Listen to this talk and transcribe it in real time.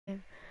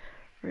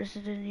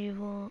Resident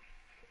Evil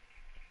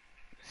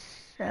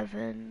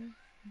 7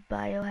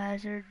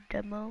 Biohazard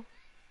demo.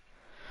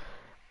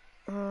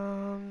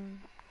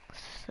 Um,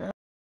 so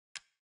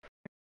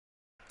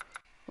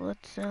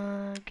let's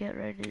get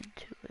right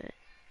into it.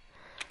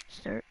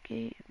 Start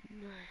game.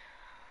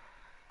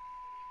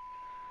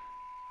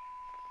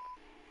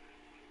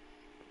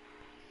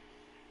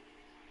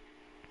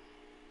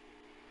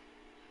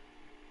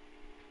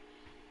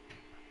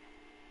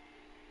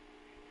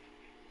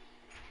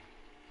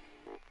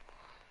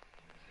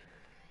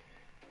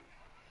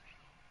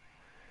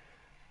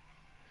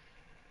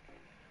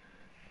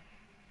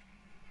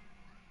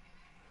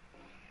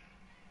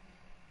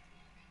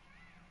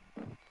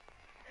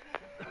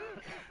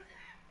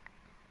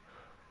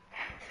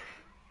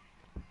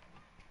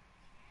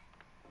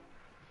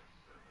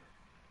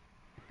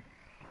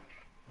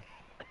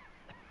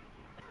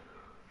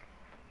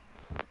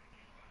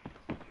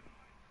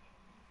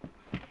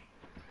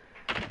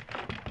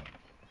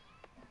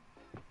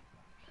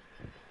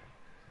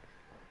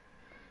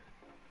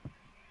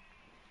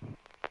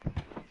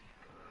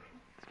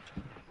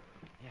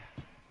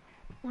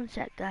 One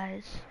sec,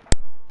 guys.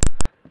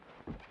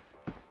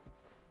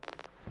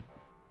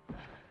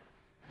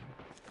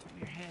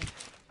 Your hand.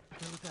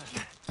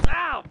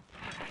 Ow!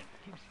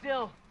 Keep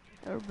still.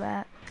 We're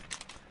back.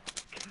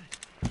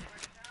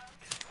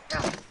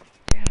 Damn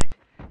it.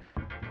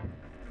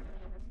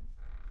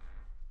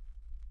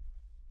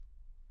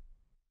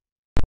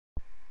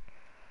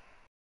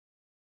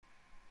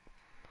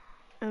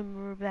 And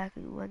we're back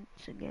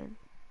once again.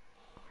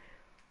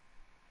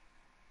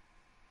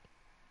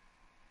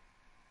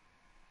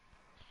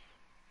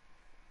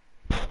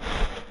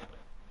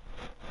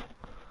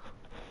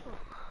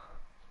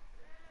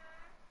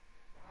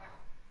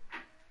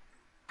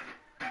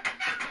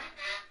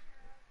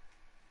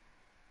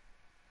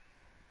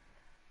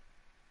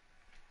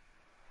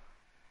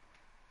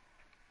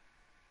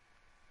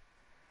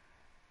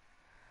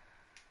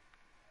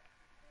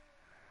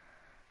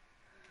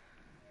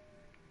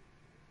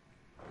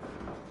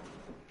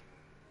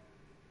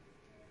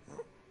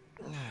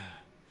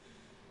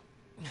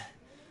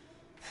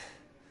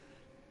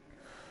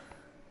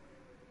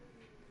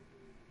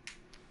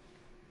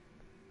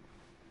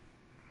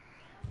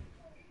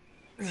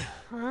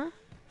 Huh?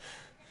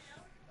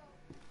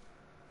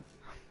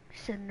 He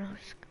said no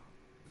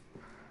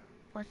scope.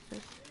 What's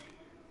this?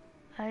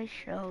 I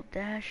shall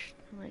dash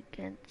them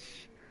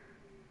against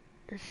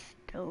the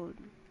stones.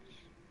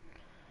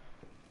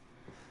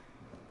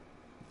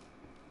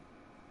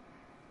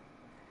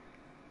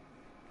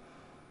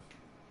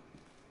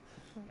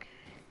 Okay.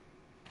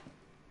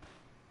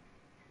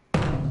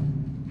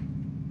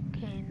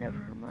 Okay,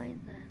 never mind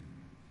then.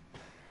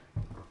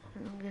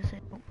 I guess I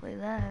don't play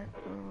that.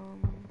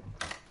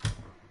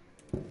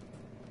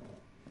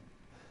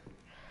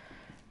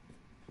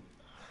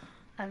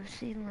 I've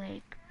seen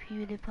like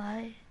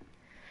PewDiePie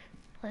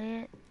play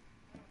it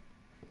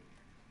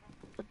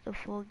with the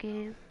full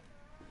game.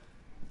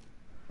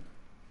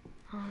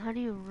 How do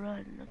you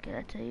run? Okay,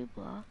 that's how you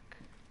block.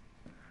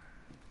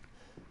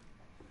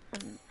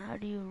 And how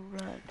do you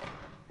run?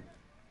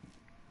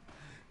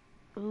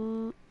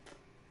 Ooh,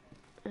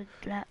 blah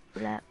blah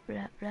blah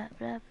blah blah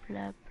blah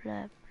blah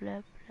blah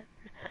blah.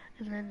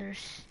 And then there's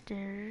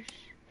stairs.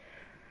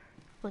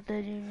 But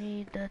then you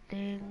need the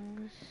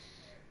things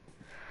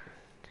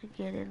to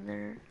get in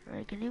there.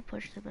 Right, can you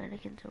push the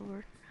mannequins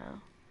over?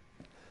 No.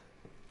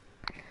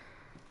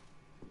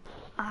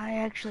 I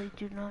actually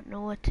do not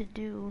know what to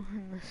do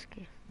in this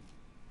game.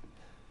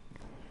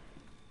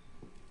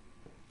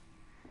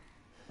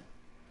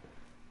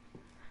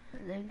 I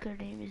think her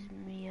name is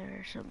Mia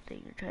or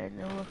something you're trying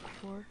to look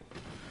for.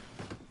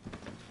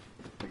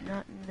 But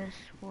not in this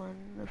one,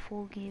 the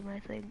full game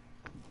I think.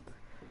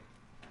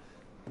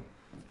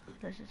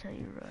 This is how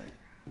you run.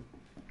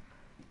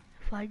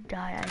 If I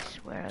die, I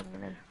swear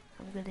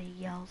I'm gonna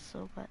yell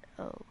so bad.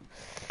 Oh.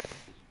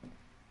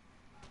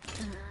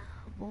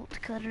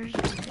 Bolt cutters.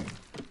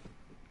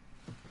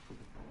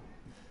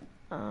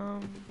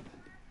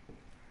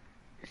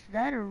 Is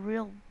that a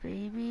real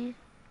baby?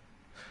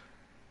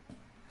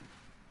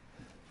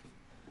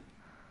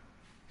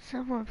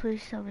 Someone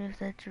please tell me if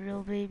that's a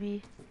real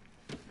baby.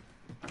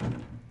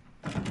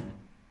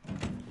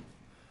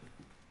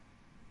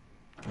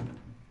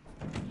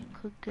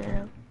 Could get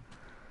him.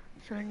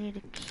 So I need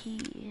a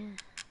key.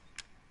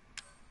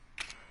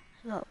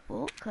 I got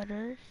bolt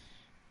cutters.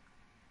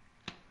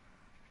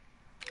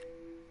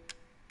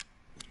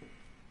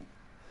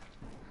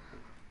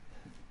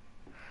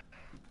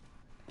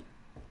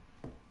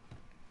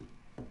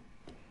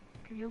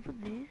 Can you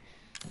open these?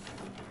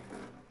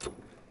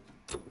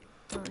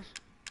 Oh,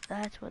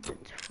 that's what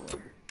it's for.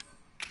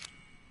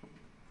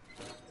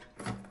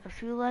 I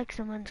feel like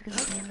someone's gonna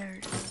be in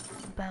there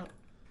about,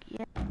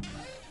 yeah.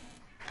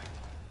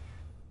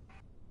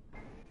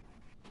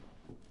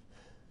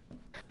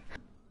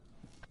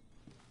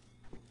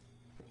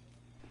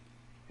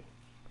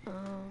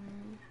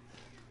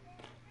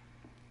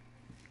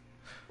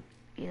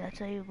 Yeah, that's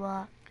how you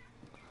block.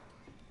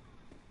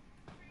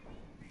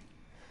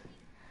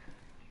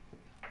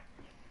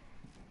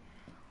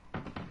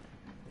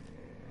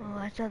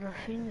 saw the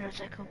finger. I was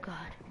like, oh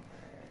god.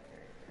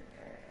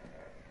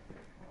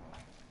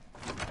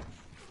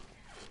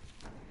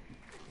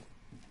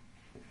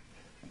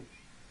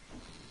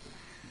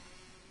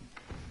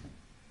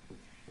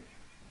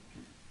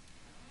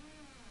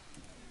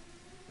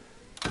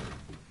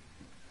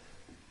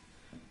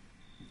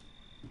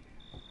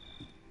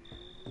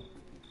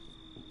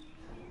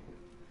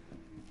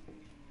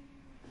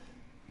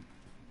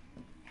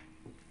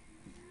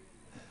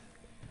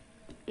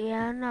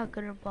 Yeah, I'm not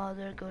gonna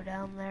bother to go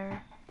down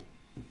there.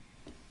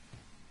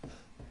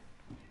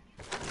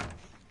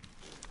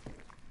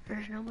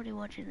 There's nobody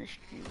watching the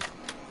stream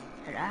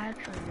that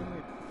actually knew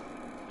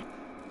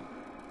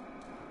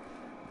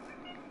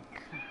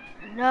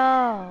it.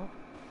 No!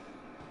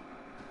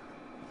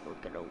 We're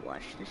gonna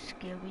watch the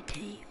scary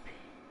tape.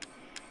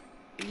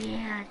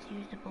 Yeah, let's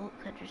use the bolt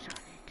cutters on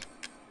it.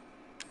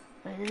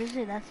 Wait, did it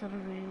say that's not a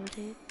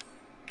videotape?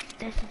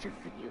 This is a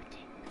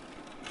videotape.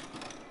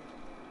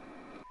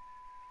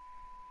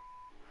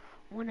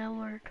 1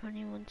 hour,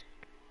 21 seconds.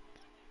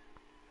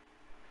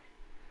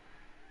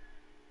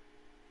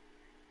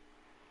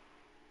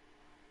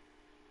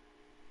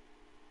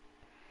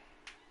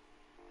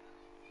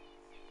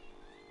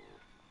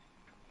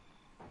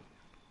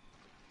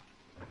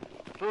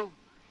 Boo.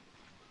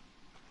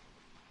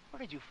 Where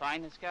did you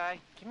find this guy?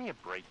 Give me a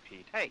break,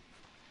 Pete. Hey,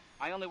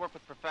 I only work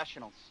with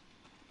professionals.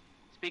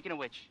 Speaking of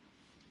which,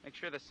 make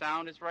sure the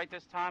sound is right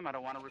this time. I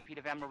don't want a repeat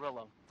of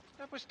Amarillo.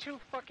 That was 2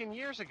 fucking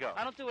years ago.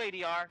 I don't do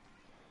ADR.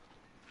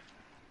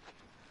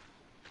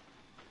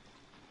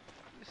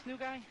 This new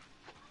guy?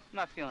 I'm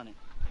not feeling it.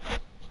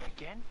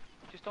 Again?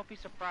 Just don't be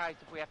surprised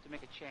if we have to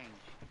make a change.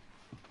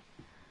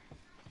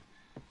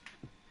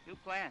 New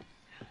plan.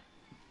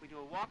 We do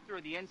a walkthrough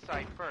of the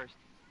inside first,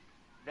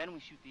 then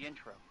we shoot the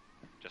intro.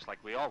 Just like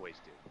we always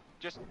do.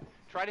 Just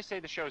try to say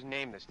the show's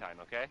name this time,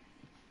 okay?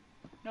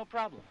 No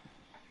problem.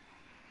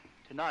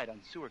 Tonight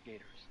on Sewer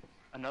Gators,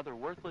 another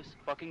worthless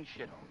fucking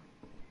shithole.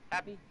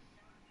 Happy?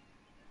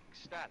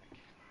 Ecstatic.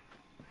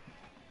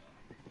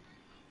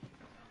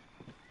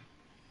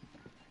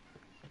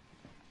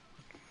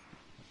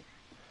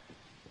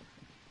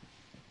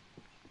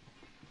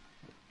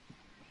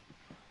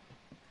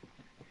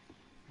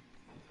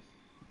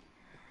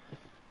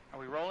 Are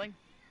we rolling?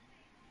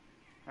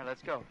 All right,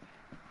 let's go.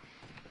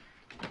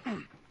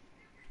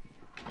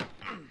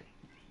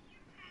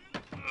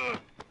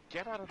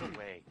 Get out of the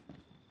way.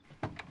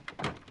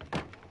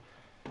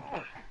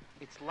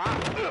 It's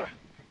locked.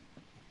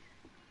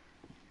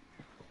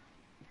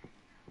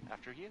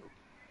 After you.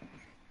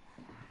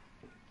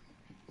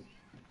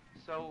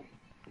 So,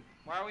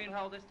 why are we in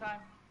hell this time?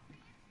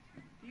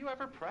 Do you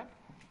ever prep?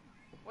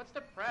 What's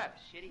the prep?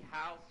 Shitty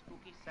house,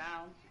 spooky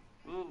sounds.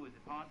 Ooh, is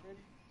it haunted?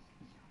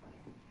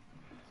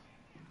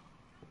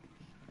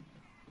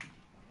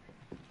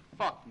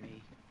 Fuck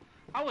me.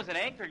 I was an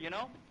anchor, you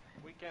know?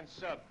 Weekend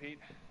sub, Pete.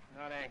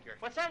 Not anchor.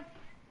 What's that?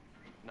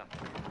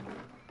 Nothing.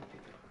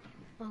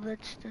 Well,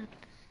 that's the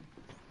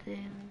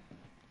thing.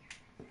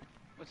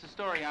 What's the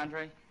story,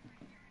 Andre?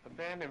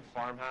 Abandoned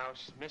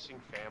farmhouse, missing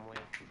family,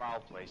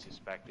 foul play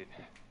suspected.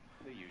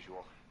 The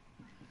usual.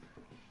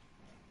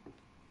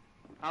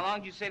 How long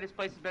did you say this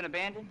place has been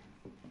abandoned?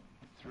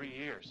 3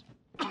 years.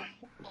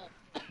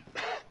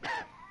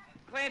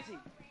 Clancy,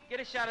 get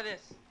a shot of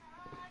this.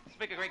 Let's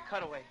make a great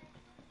cutaway.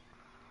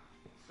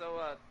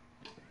 So,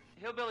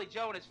 Hillbilly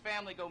Joe and his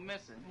family go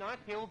missing. Not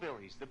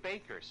hillbillies, the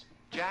Bakers.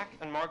 Jack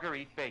and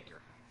Marguerite Baker.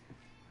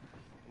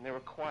 And they were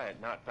quiet,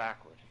 not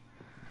backward.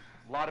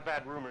 A lot of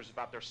bad rumors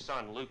about their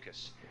son,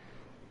 Lucas.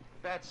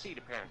 Bad seed,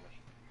 apparently.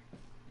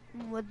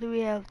 What do we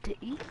have to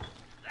eat?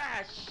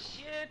 Ah,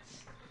 shit.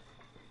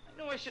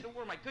 I knew I should have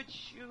worn my good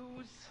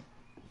shoes.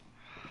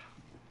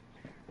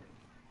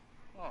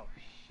 Oh,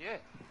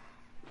 shit.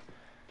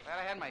 Glad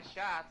I had my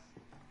shots.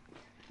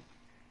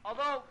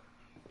 Although,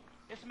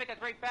 this would make a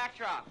great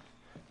backdrop.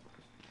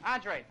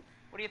 Andre,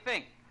 what do you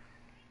think?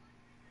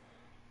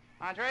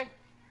 Andre?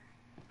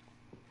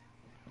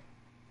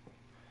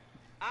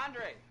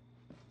 Andre!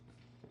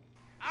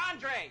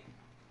 Andre!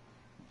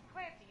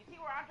 Clancy, you see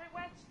where Andre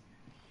went?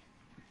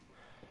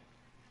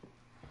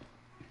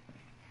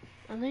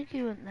 I think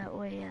he went that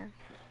way, yeah.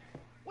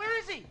 Where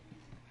is he?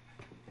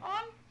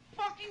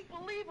 Unfucking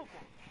believable.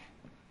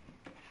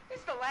 This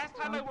is the last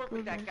time I worked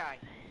with that guy.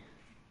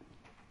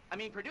 I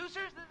mean,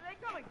 producers, they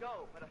come and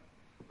go, but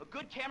a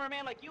good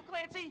cameraman like you,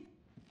 Clancy,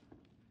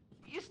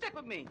 you stick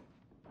with me.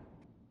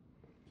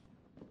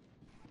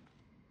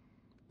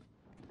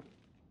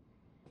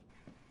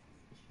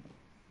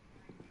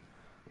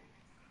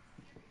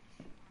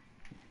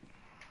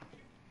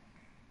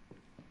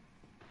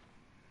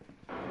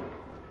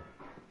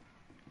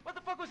 What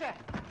the fuck was that?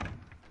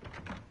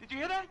 Did you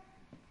hear that?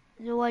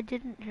 No, I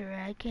didn't hear it.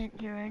 I can't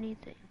hear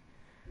anything.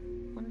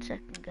 1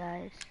 second,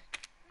 guys.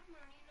 Good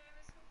morning. I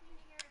was hoping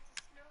to hear it's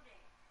a snow day.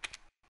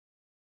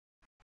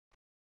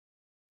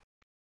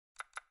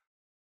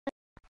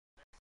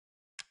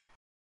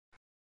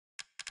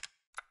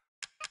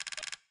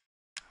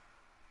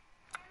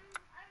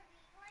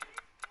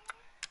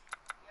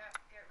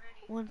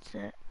 One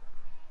sec.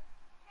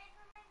 Hey,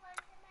 for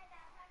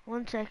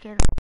 1 second.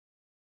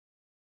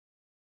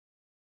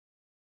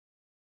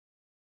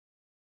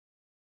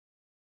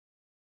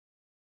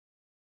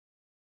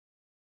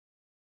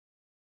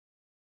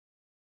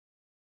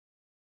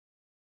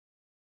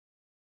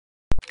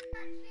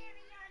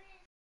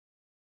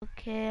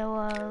 Okay,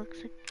 well, it looks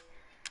like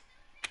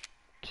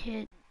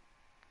kid.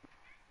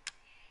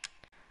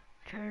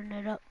 Turn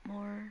it up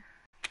more.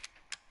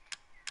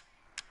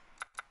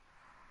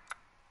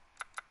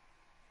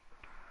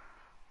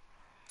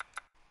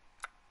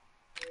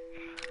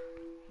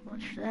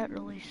 Which that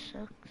really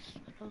sucks,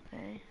 but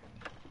okay.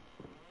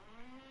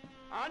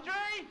 Andre?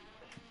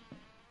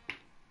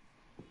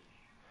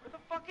 Where the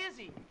fuck is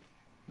he?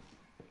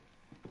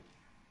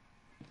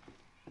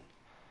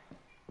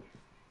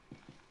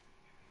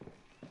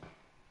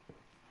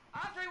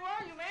 Andre, where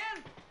are you,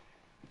 man?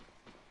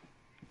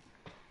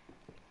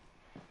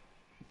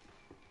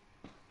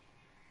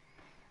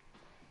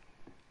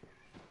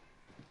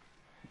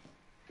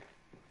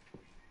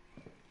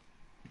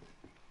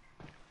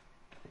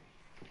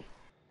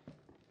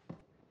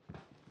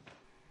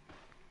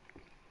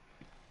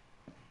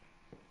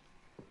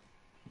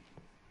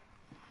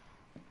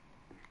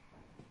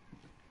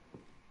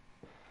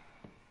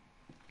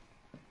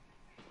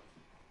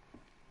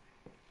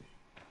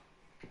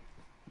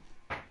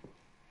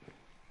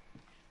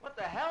 What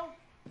the hell?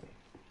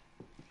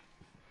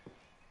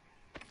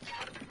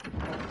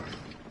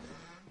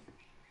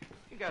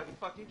 You gotta be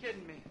fucking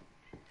kidding me.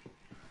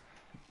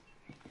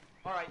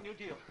 All right, new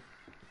deal.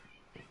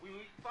 We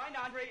find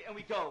Andre and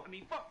we go. I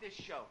mean, fuck this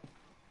show.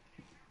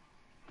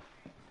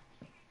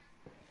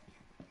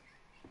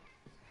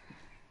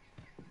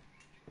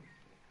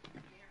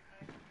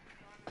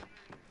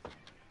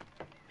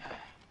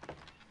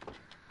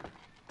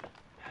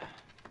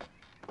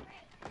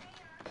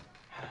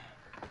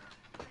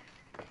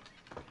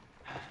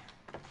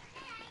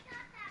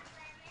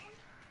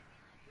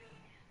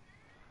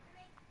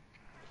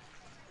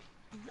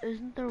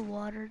 Isn't there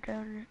water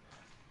down there?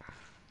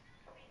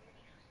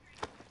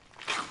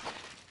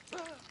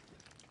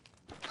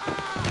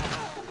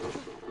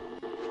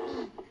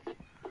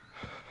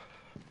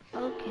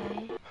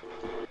 Okay.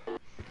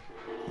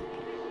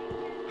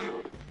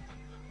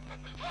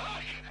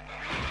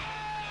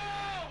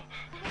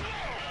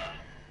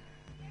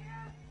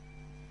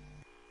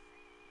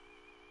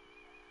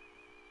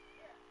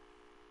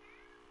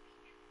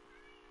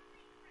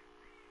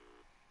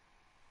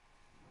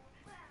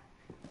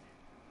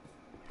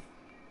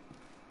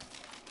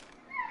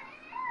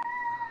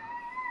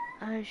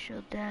 I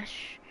shall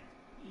dash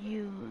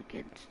you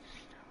against the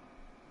stone.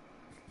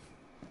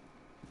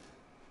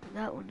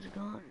 That one's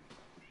gone.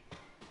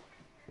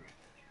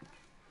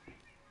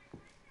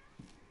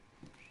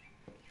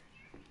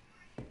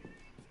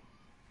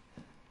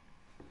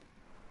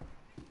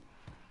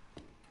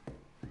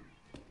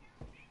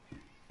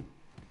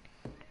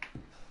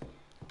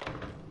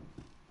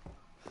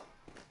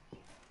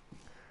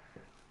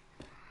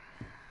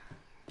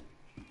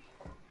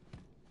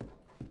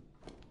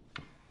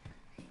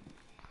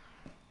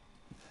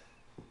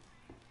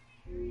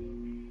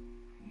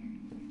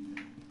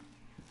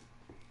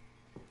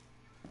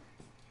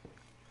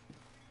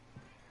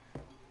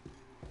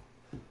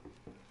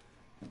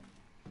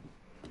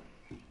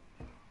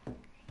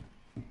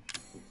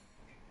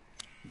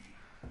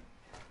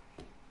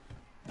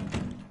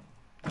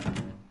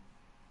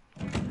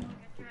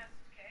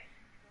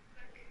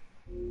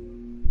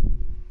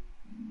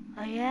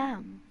 I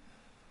am.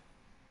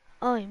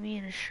 Oh, you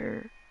mean a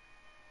shirt?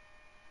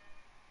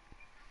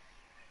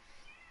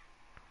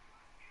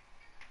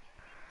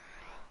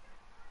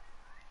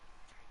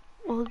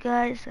 Well,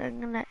 guys,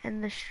 I'm gonna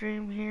end the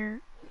stream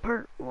here,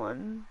 part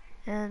 1,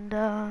 and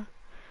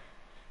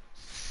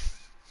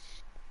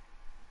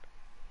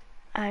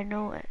I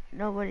know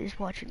nobody's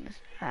watching this.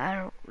 I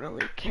don't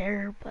really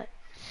care, but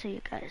see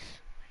you guys.